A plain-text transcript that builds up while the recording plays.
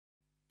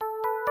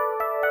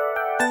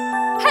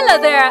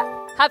Hello there.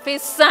 Happy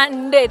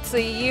Sunday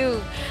to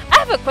you. I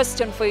have a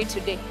question for you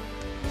today.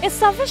 Is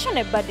salvation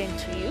a burden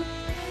to you?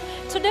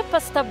 Today,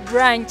 Pastor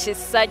Branch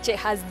Sache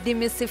has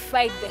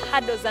demystified the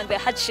hurdles and the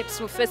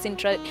hardships we face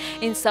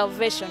in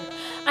salvation.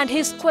 And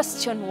his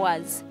question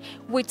was,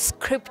 which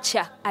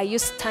scripture are you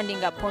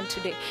standing upon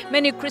today?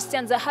 Many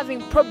Christians are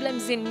having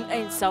problems in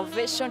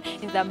salvation,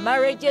 in their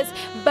marriages,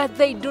 but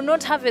they do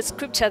not have a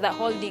scripture they're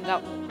holding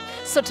up.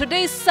 So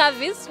today's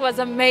service was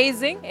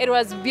amazing. It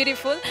was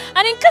beautiful.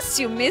 And in case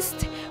you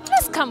missed,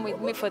 please come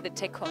with me for the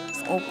take-homes.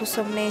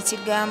 Okusoma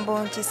ekigambo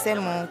nkise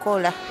mu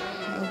nkola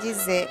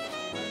njize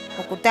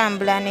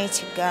okutambula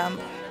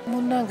n'ekigambo.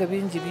 Munnange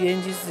bingi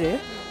byenjize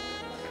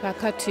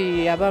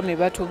kakati abaami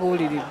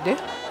batubuuliridde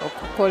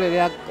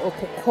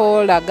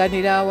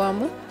okukolaganira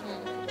awamu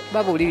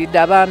babuuliridde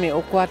abaami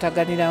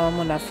okwataganira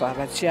awamu naffe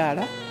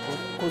abakyala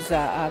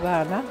okukuza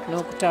abaana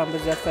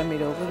n'okutambuza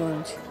famire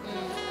obulungi.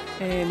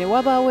 Ne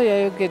wabaawo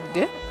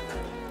yayogedde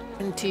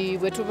nti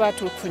bwe tuba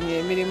tufunye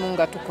emirimu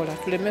nga tukola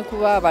tuleme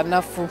kuba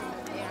abanafu.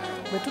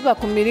 Bwe tuba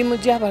ku mirimu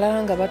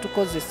gy'abalala nga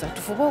batukozesa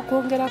tufube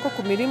okwongerako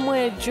ku mirimu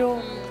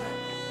egyo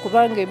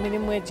kubanga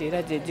emirimu egyo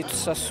era gye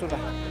gitusasula.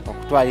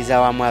 Okutwaliza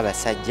awamu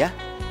abasajja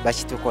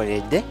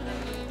bakitukoledde,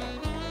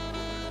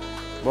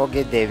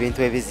 boogedde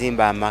ebintu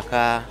ebizimba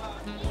amaka,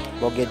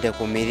 boogedde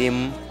ku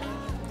mirimu.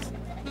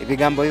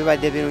 Ebigambo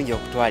bibadde birungi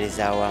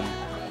okutwaliza awamu.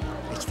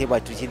 Ekitiibwa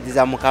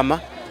tukiddiza Mukama.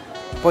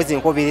 Mpozi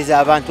nkubiriza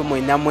abantu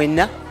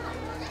mwenna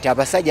nti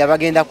abasajja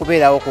bagenda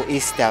kubeerawo ku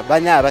Easter.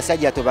 Bana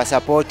abasajja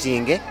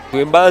tubasapootinge.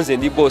 Bwe mbanze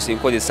ndi boss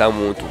nkozesa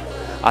muntu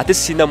ate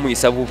sina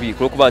muyisa bubi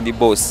kuba ndi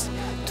boss.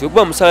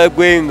 Tuba musala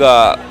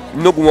gwenga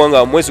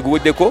nogumwanga mwezi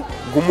guweddeko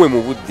gumwe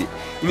mu budde.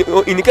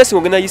 Inikasi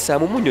ngena yisa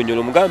mu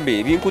munyonyolo mugambe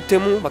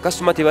ebinkutemu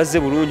bakasuma tebazze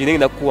bulungi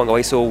nengena kuwanga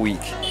waiso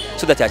week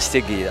so that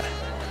akitegeera.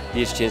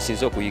 Yes,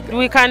 chances okuyiga.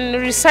 We can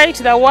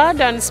recite the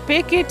word and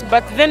speak it,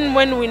 but then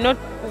when we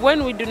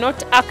do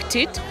not act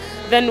it,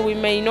 then we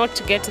may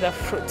not get the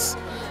fruits.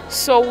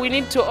 So we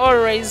need to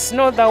always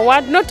know the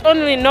word, not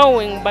only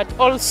knowing, but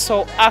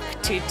also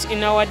act it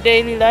in our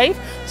daily life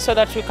so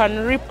that we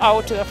can reap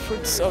out the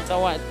fruits of the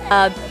word.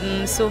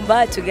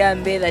 Sumba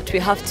tugambe that we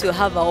have to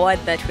have a word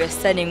that we're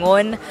standing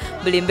on.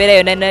 Bulimbera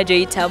yonanajo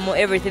itamu,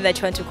 everything that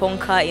you want to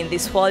conquer in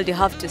this world, you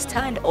have to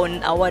stand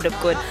on a word of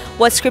God.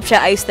 What scripture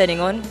are you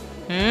standing on?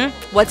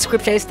 What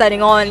scripture are you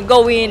standing on?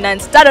 Go in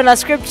and stand on a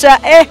scripture.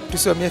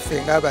 Tusomye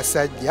ffe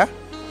ng'abasajja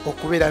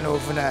okubeera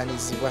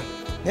n'obuvunaanyizibwa.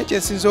 Naye kye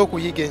nsinza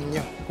okuyiga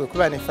ennyo kwe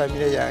kuba ne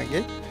famire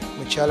yange,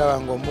 mukyala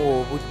wange omuwa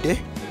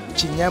obudde,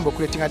 kinyamba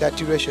okuleetinga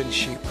that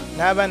relationship.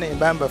 N'abaana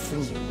emba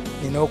mbafunye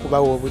nina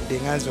okubawa obudde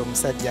nga nze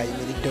omusajja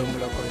ayimiridde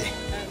omulokole.